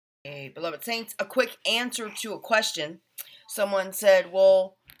Hey, beloved saints, a quick answer to a question. Someone said,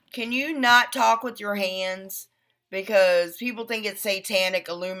 well, can you not talk with your hands? Because people think it's satanic,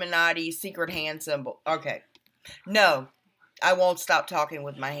 Illuminati, secret hand symbol. Okay. No, I won't stop talking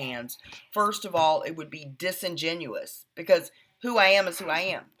with my hands. First of all, it would be disingenuous because who I am is who I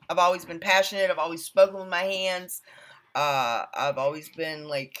am. I've always been passionate. I've always spoken with my hands. I've always been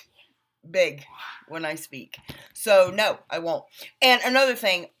like big when I speak. So no, I won't. And another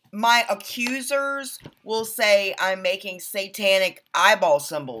thing, my accusers will say I'm making satanic eyeball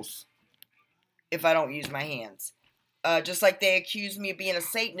symbols if I don't use my hands. Just like they accuse me of being a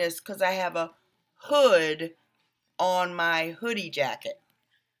Satanist because I have a hood on my hoodie jacket.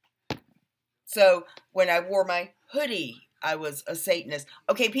 So when I wore my hoodie, I was a Satanist.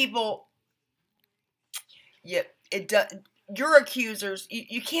 Okay, people, yeah, it does. Your accusers,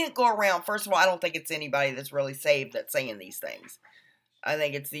 you can't go around. First of all, I don't think it's anybody that's really saved that's saying these things. I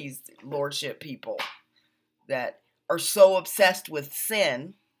think it's these lordship people that are so obsessed with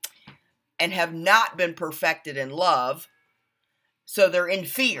sin and have not been perfected in love. So they're in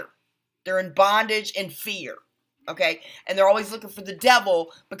fear. They're in bondage and fear. Okay? And they're always looking for the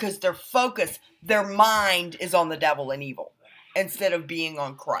devil because their focus, their mind is on the devil and evil instead of being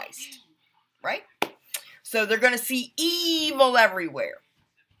on Christ. Right? So they're going to see evil everywhere.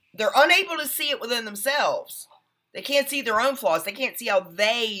 They're unable to see it within themselves. They can't see their own flaws. They can't see how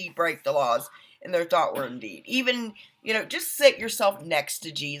they break the laws in their thought, word, and deed. Even, just sit yourself next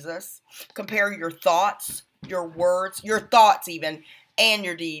to Jesus. Compare your thoughts, your words, your thoughts even, and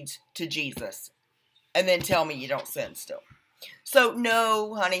your deeds to Jesus. And then tell me you don't sin still. So,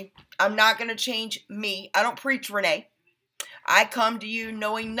 no, honey, I'm not going to change me. I don't preach Renee. I come to you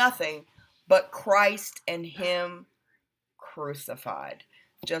knowing nothing but Christ and Him crucified.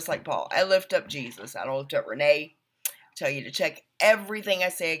 Just like Paul. I lift up Jesus. I don't lift up Renee. Tell you to check everything I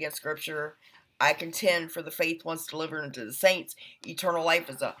say against Scripture. I contend for the faith once delivered unto the saints. Eternal life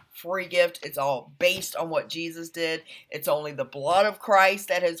is a free gift. It's all based on what Jesus did. It's only the blood of Christ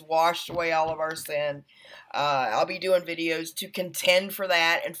that has washed away all of our sin. I'll be doing videos to contend for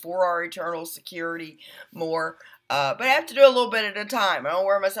that and for our eternal security more. But I have to do a little bit at a time. I don't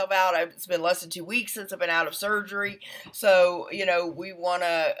wear myself out. It's been less than 2 weeks since I've been out of surgery. So, we want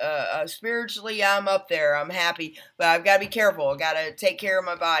to, spiritually, I'm up there. I'm happy. But I've got to be careful. I've got to take care of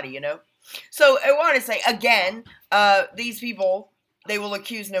my body, So I want to say, again, these people, they will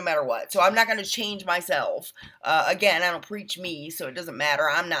accuse no matter what. So I'm not going to change myself. Again, I don't preach me, so it doesn't matter.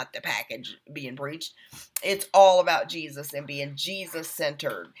 I'm not the package being preached. It's all about Jesus and being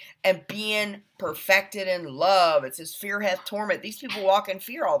Jesus-centered and being perfected in love. It says fear hath torment. These people walk in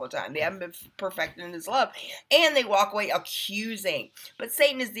fear all the time. They haven't been perfected in His love. And they walk away accusing. But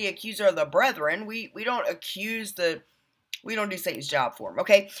Satan is the accuser of the brethren. We don't accuse we don't do Satan's job for him,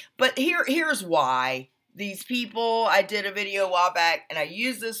 okay? But here's why. These people, I did a video a while back, and I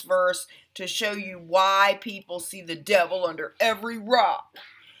used this verse to show you why people see the devil under every rock.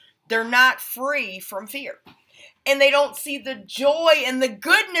 They're not free from fear. And they don't see the joy and the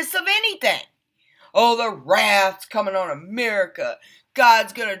goodness of anything. Oh, the wrath's coming on America.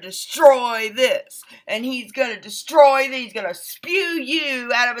 God's going to destroy this. And He's going to destroy this. He's going to spew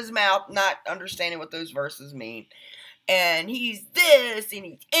you out of His mouth. Not understanding what those verses mean. And He's this, and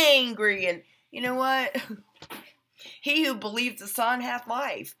He's angry, and you know what? He who believes the Son hath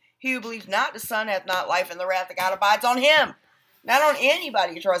life. He who believes not the Son hath not life, and the wrath of God abides on him. Not on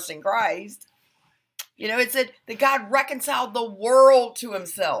anybody trusting Christ. It said that God reconciled the world to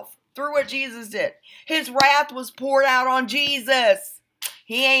Himself through what Jesus did. His wrath was poured out on Jesus.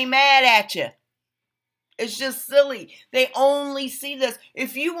 He ain't mad at you. It's just silly. They only see this.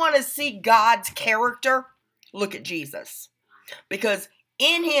 If you want to see God's character, look at Jesus. Because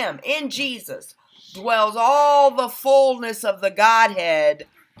in Him, in Jesus, dwells all the fullness of the Godhead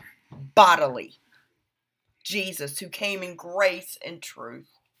bodily. Jesus, who came in grace and truth.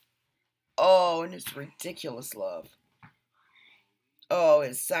 Oh, and His ridiculous love. Oh,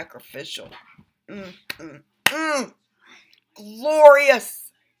 His sacrificial.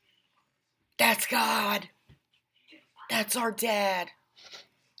 Glorious. That's God. That's our dad.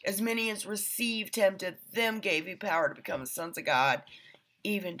 As many as received Him, to them gave He power to become the sons of God,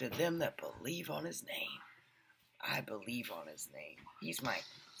 even to them that believe on His name. I believe on His name. He's my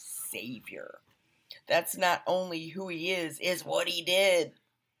Savior. That's not only who He is what He did.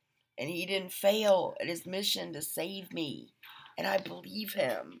 And He didn't fail at His mission to save me. And I believe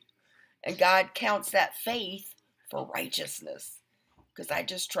Him. And God counts that faith for righteousness. Because I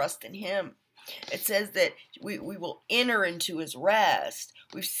just trust in Him. It says that we will enter into His rest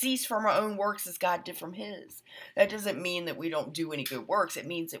We've ceased from our own works as God did from his. That doesn't mean that we don't do any good works. It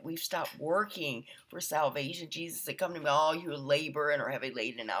means that we've stopped working for salvation. Jesus said, come to me, all you who labor and are heavy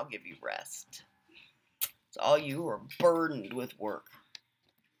laden, and I'll give you rest. It's all you who are burdened with work.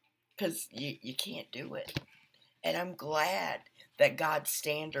 Because you can't do it. And I'm glad that God's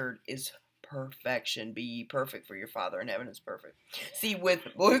standard is perfection. Be ye perfect, for your Father in heaven is perfect. See,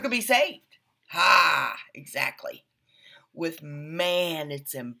 who could be saved? Ha! Exactly. With man,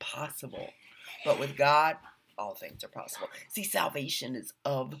 it's impossible. But with God, all things are possible. See, salvation is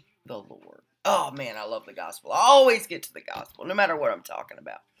of the Lord. Oh, man, I love the gospel. I always get to the gospel, no matter what I'm talking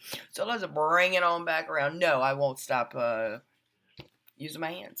about. So let's bring it on back around. No, I won't stop using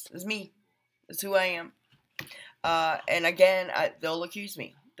my hands. It's me. It's who I am. And again, they'll accuse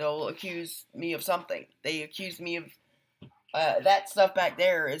me. They'll accuse me of something. They accuse me of that stuff back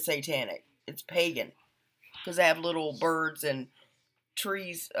there is satanic. It's pagan. Because they have little birds and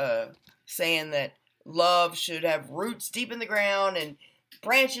trees saying that love should have roots deep in the ground and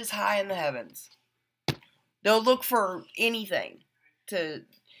branches high in the heavens. They'll look for anything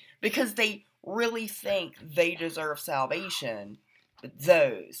because they really think they deserve salvation, but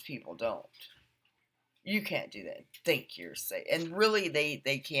those people don't. You can't do that. Think you're safe. And really,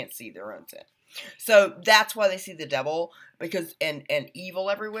 they can't see their own sin. So that's why they see the devil and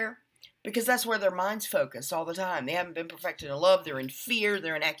evil everywhere. Because that's where their mind's focused all the time. They haven't been perfected in love. They're in fear.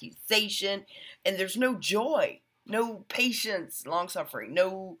 They're in accusation. And there's no joy, no patience, long-suffering,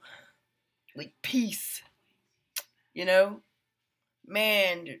 no peace. You know?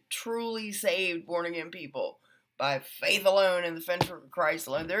 Man, truly saved, born-again people by faith alone and the finished work of Christ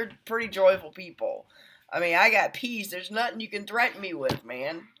alone. They're pretty joyful people. I mean, I got peace. There's nothing you can threaten me with,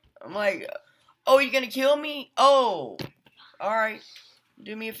 man. I'm like, oh, you're going to kill me? Oh, all right.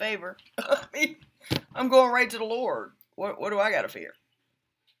 Do me a favor. I mean, I'm going right to the Lord. What do I got to fear?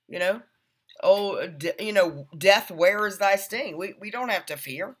 You know? Oh, death, where is thy sting? We don't have to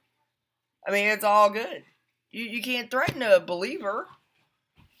fear. I mean, it's all good. You can't threaten a believer.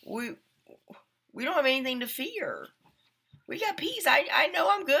 We don't have anything to fear. We got peace. I know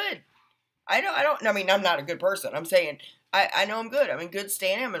I'm good. I mean, I'm not a good person. I'm saying I know I'm good. I'm in good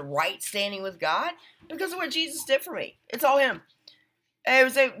standing. I'm in right standing with God because of what Jesus did for me. It's all him. And I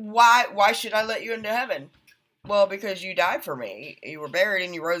would say, why should I let you into heaven? Well, because you died for me. You were buried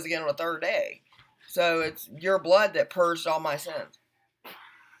and you rose again on the third day. So it's your blood that purged all my sins.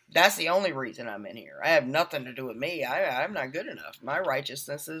 That's the only reason I'm in here. I have nothing to do with me. I'm not good enough. My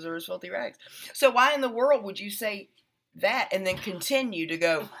righteousnesses are as filthy rags. So why in the world would you say that and then continue to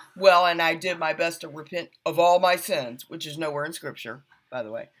go, well, and I did my best to repent of all my sins, which is nowhere in Scripture, by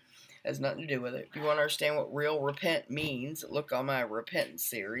the way. Has nothing to do with it. If you want to understand what real repent means, look on my repentance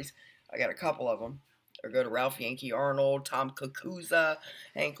series. I got a couple of them. Or go to Ralph Yankee Arnold, Tom Kakuza,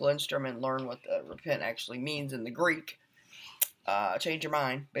 Hank Lindstrom, and learn what the repent actually means in the Greek. Change your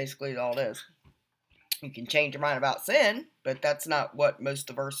mind, basically is all it is. You can change your mind about sin, but that's not what most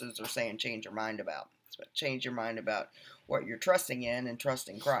of the verses are saying change your mind about. So change your mind about what you're trusting in and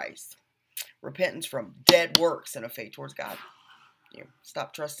trusting Christ. Repentance from dead works and a faith towards God.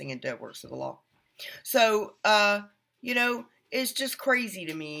 Stop trusting in dead works of the law. So, it's just crazy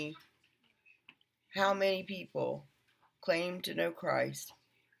to me how many people claim to know Christ.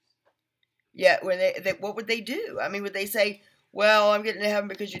 Yet, when what would they do? I mean, would they say, well, I'm getting to heaven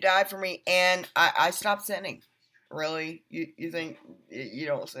because you died for me, and I stopped sinning? Really? You think you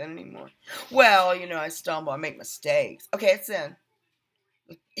don't sin anymore? Well, I stumble, I make mistakes. Okay, it's sin.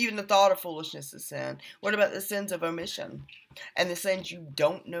 Even the thought of foolishness is sin. What about the sins of omission? And the sins you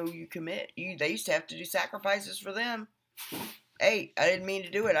don't know you commit? They used to have to do sacrifices for them. Hey, I didn't mean to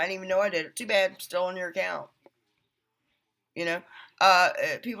do it. I didn't even know I did it. Too bad. Still on your account.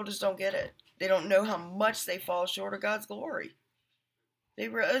 People just don't get it. They don't know how much they fall short of God's glory.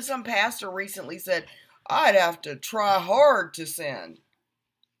 Some pastor recently said, I'd have to try hard to sin.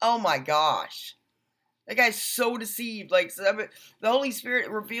 Oh my gosh. That guy's so deceived. The Holy Spirit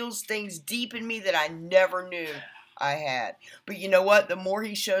reveals things deep in me that I never knew I had. But you know what? The more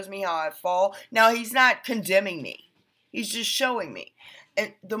he shows me how I fall, now he's not condemning me. He's just showing me.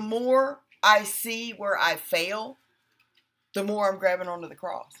 And the more I see where I fail, the more I'm grabbing onto the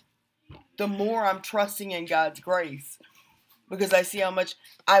cross. The more I'm trusting in God's grace. Because I see how much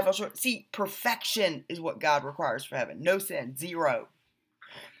I fall short. See, perfection is what God requires for heaven. No sin. 0.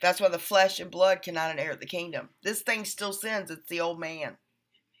 That's why the flesh and blood cannot inherit the kingdom. This thing still sins. It's the old man.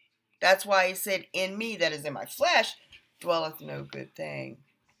 That's why he said, in me, that is in my flesh, dwelleth no good thing.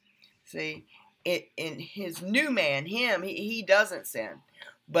 See, in his new man, he doesn't sin.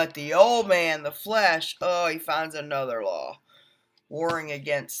 But the old man, the flesh, he finds another law. warring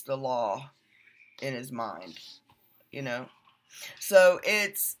against the law in his mind, you know. So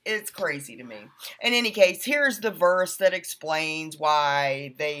it's crazy to me. In any case, here's the verse that explains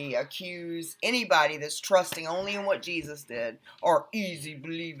why they accuse anybody that's trusting only in what Jesus did, or easy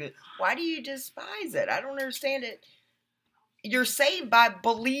believe it. Why do you despise it? I don't understand it. You're saved by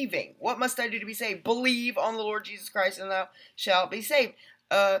believing. What must I do to be saved? Believe on the Lord Jesus Christ and thou shalt be saved.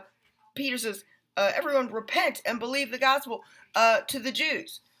 Peter says, everyone repent and believe the gospel to the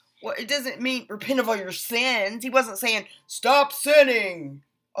Jews. Well, it doesn't mean repent of all your sins. He wasn't saying, stop sinning.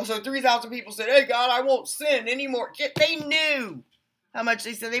 So 3,000 people said, hey, God, I won't sin anymore. They knew how much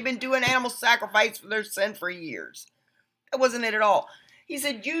they said. They've been doing animal sacrifice for their sin for years. That wasn't it at all. He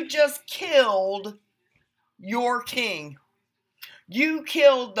said, you just killed your king. You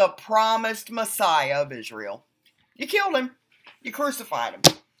killed the promised Messiah of Israel. You killed him. You crucified him.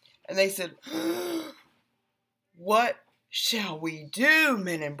 And they said, what shall we do,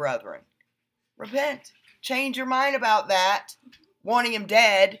 men and brethren? Repent. Change your mind about that, wanting him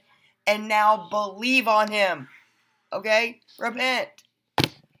dead, and now believe on him. Okay? Repent.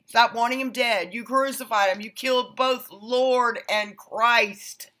 Stop wanting him dead. You crucified him. You killed both Lord and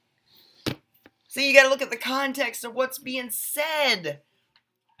Christ. See, you got to look at the context of what's being said.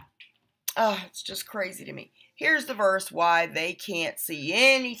 It's just crazy to me. Here's the verse why they can't see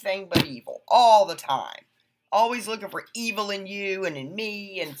anything but evil all the time. Always looking for evil in you and in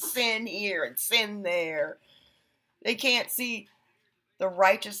me, and sin here and sin there. They can't see the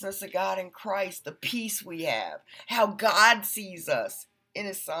righteousness of God in Christ, the peace we have, how God sees us in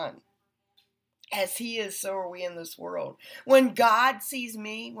his Son. As he is, so are we in this world. When God sees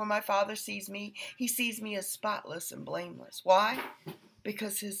me, when my Father sees me, he sees me as spotless and blameless. Why?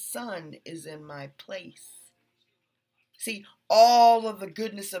 Because his Son is in my place. See, all of the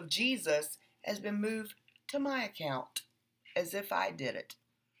goodness of Jesus has been moved to my account, as if I did it.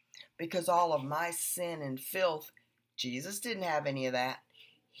 Because all of my sin and filth, Jesus didn't have any of that.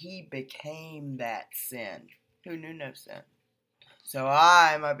 He became that sin, who knew no sin. So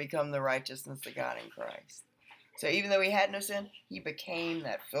I might become the righteousness of God in Christ. So even though he had no sin, he became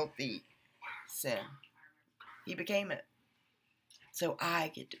that filthy sin. He became it. So I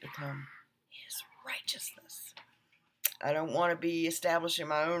get to become his righteousness. I don't want to be establishing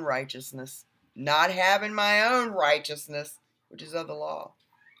my own righteousness. Not having my own righteousness, which is of the law,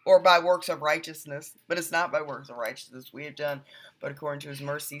 or by works of righteousness, but it's not by works of righteousness we have done, but according to his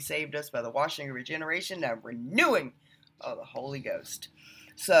mercy saved us by the washing of regeneration and renewing of the Holy Ghost.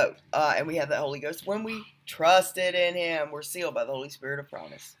 So, and we have that Holy Ghost when we trusted in him. We're sealed by the Holy Spirit of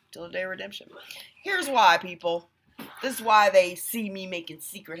promise till the day of redemption. Here's why, people. This is why they see me making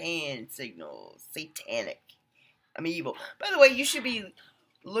secret hand signals. Satanic. I'm evil. By the way, you should be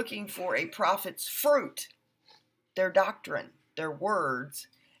looking for a prophet's fruit, their doctrine, their words,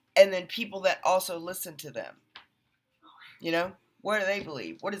 and then people that also listen to them. You know, what do they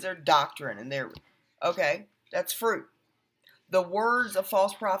believe? What is their doctrine? And their, okay, that's fruit. The words of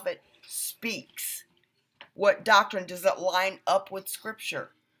false prophet speaks. What doctrine does it line up with Scripture?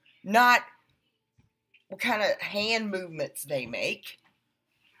 Not what kind of hand movements they make.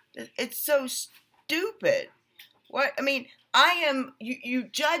 It's so stupid. What, I mean, you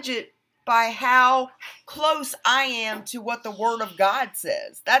judge it by how close I am to what the Word of God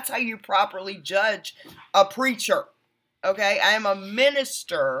says. That's how you properly judge a preacher. Okay? I am a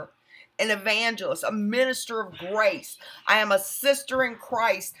minister, an evangelist, a minister of grace. I am a sister in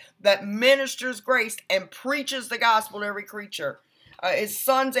Christ that ministers grace and preaches the gospel to every creature. His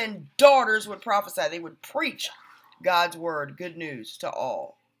sons and daughters would prophesy. They would preach God's word, good news to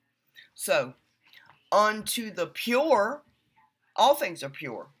all. So, unto the pure, all things are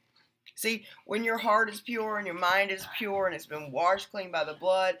pure. See, when your heart is pure and your mind is pure and it's been washed clean by the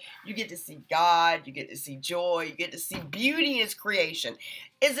blood, you get to see God, you get to see joy, you get to see beauty in his creation.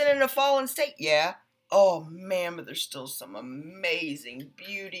 Is it in a fallen state? Yeah. Oh man, but there's still some amazing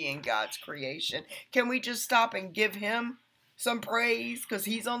beauty in God's creation. Can we just stop and give him some praise because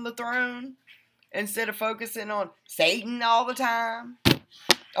he's on the throne instead of focusing on Satan all the time?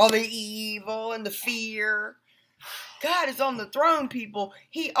 All the evil and the fear. God is on the throne, people.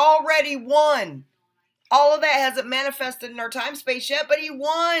 He already won. All of that hasn't manifested in our time space yet, but he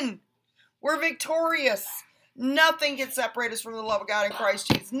won. We're victorious. Nothing can separate us from the love of God in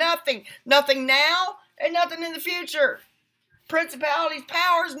Christ Jesus. Nothing. Nothing now and nothing in the future. Principalities,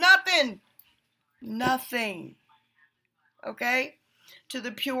 powers, nothing. Nothing. Okay? To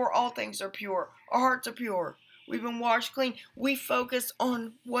the pure, all things are pure. Our hearts are pure. We've been washed clean. We focus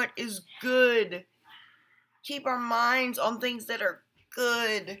on what is good. Keep our minds on things that are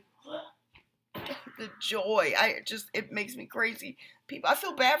good. The joy. It makes me crazy. People, I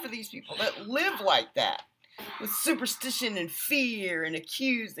feel bad for these people that live like that. With superstition and fear and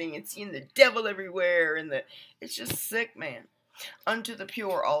accusing and seeing the devil everywhere. It's just sick, man. Unto the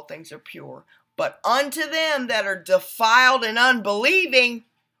pure, all things are pure. But unto them that are defiled and unbelieving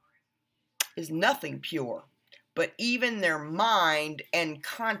is nothing pure. But even their mind and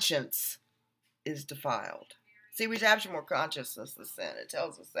conscience is defiled. See, we have more consciousness than sin. It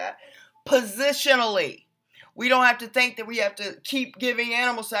tells us that. Positionally. We don't have to think that we have to keep giving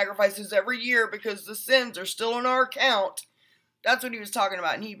animal sacrifices every year because the sins are still on our account. That's what he was talking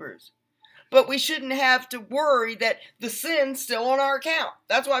about in Hebrews. But we shouldn't have to worry that the sin's still on our account.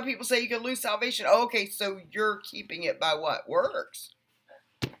 That's why people say you can lose salvation. Oh, okay, so you're keeping it by what? Works.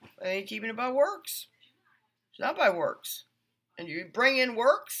 I ain't keeping it by works. It's not by works. And you bring in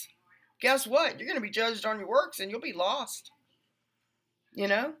works, guess what? You're going to be judged on your works and you'll be lost. You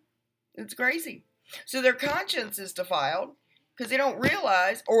know? It's crazy. So their conscience is defiled because they don't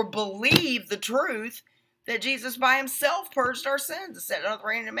realize or believe the truth that Jesus by himself purged our sins and set out the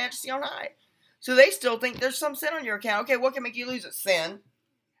reign and majesty on high. So they still think there's some sin on your account. Okay, what can make you lose it? Sin.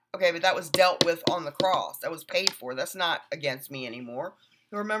 Okay, but that was dealt with on the cross. That was paid for. That's not against me anymore.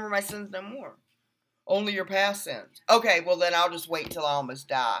 Remember my sins no more. Only your past sins. Okay, well then I'll just wait till I almost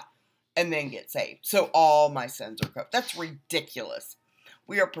die and then get saved. So all my sins are covered. That's ridiculous.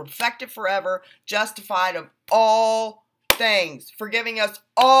 We are perfected forever, justified of all things, forgiving us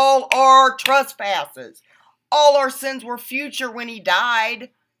all our trespasses. All our sins were future when he died.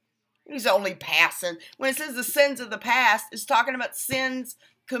 He's only past sin. When it says the sins of the past, it's talking about sins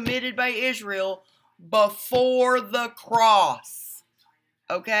committed by Israel before the cross.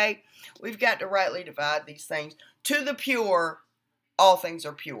 Okay? We've got to rightly divide these things. To the pure, all things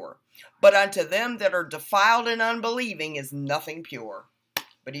are pure. But unto them that are defiled and unbelieving is nothing pure.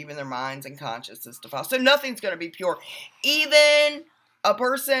 But even their minds and conscience is defiled. So nothing's going to be pure. Even a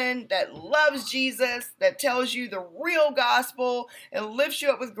person that loves Jesus, that tells you the real gospel and lifts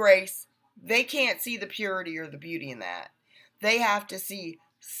you up with grace, they can't see the purity or the beauty in that. They have to see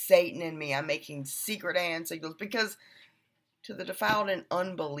Satan in me. I'm making secret hand signals because to the defiled and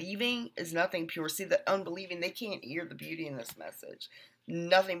unbelieving is nothing pure. See, the unbelieving, they can't hear the beauty in this message.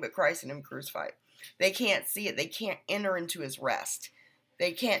 Nothing but Christ and him crucified. They can't see it. They can't enter into his rest.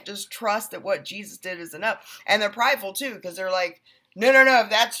 They can't just trust that what Jesus did is enough. And they're prideful too, because they're like, no, if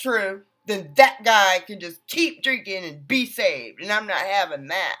that's true, then that guy can just keep drinking and be saved. And I'm not having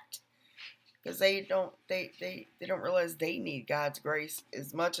that. Because they don't realize they need God's grace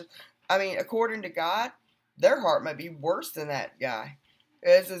as much as, according to God, their heart might be worse than that guy.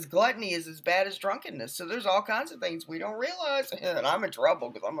 His gluttony is as bad as drunkenness. So there's all kinds of things we don't realize. And I'm in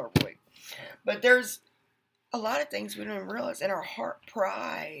trouble because I'm overweight. But there's a lot of things we don't even realize. In our heart,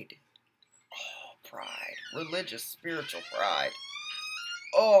 pride. Oh, pride. Religious, spiritual pride.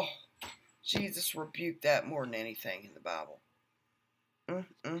 Oh, Jesus rebuked that more than anything in the Bible.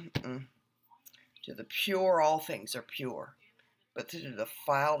 To the pure, all things are pure. But to the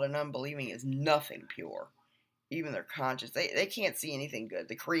defiled and unbelieving is nothing pure. Even their conscience. They can't see anything good.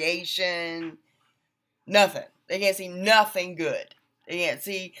 The creation, nothing. They can't see nothing good. They can't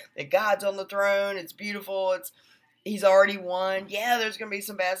see that God's on the throne. It's beautiful. He's already won. Yeah, there's going to be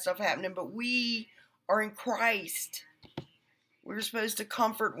some bad stuff happening, but we are in Christ. We're supposed to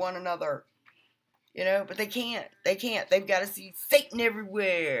comfort one another. But they can't. They can't. They've got to see Satan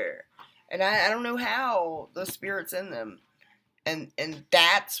everywhere. And I don't know how the Spirit's in them. And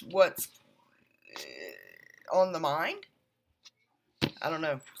that's what's on the mind. I don't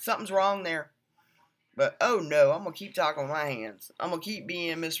know. Something's wrong there. But, oh no, I'm going to keep talking with my hands. I'm going to keep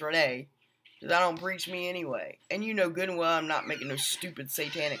being Miss Renee. Because I don't preach me anyway. And you know good and well I'm not making no stupid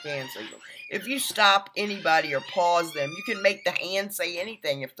satanic hand signals. If you stop anybody or pause them, you can make the hand say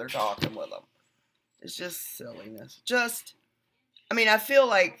anything if they're talking with them. It's just silliness. I feel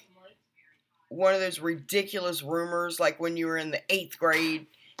like one of those ridiculous rumors, like when you were in the 8th grade,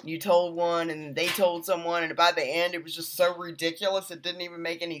 you told one and they told someone, and by the end it was just so ridiculous it didn't even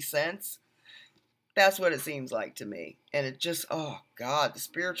make any sense. That's what it seems like to me. And it just, oh God, the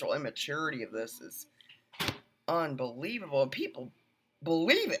spiritual immaturity of this is unbelievable. And people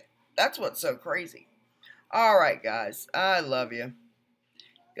believe it. That's what's so crazy. All right, guys. I love you.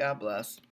 God bless.